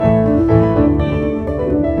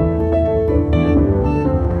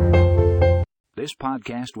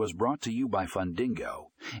podcast was brought to you by Fundingo.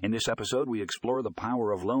 In this episode, we explore the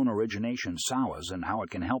power of loan origination SaaS and how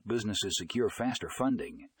it can help businesses secure faster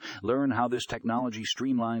funding. Learn how this technology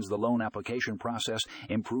streamlines the loan application process,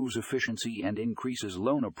 improves efficiency, and increases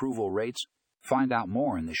loan approval rates. Find out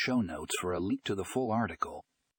more in the show notes for a link to the full article.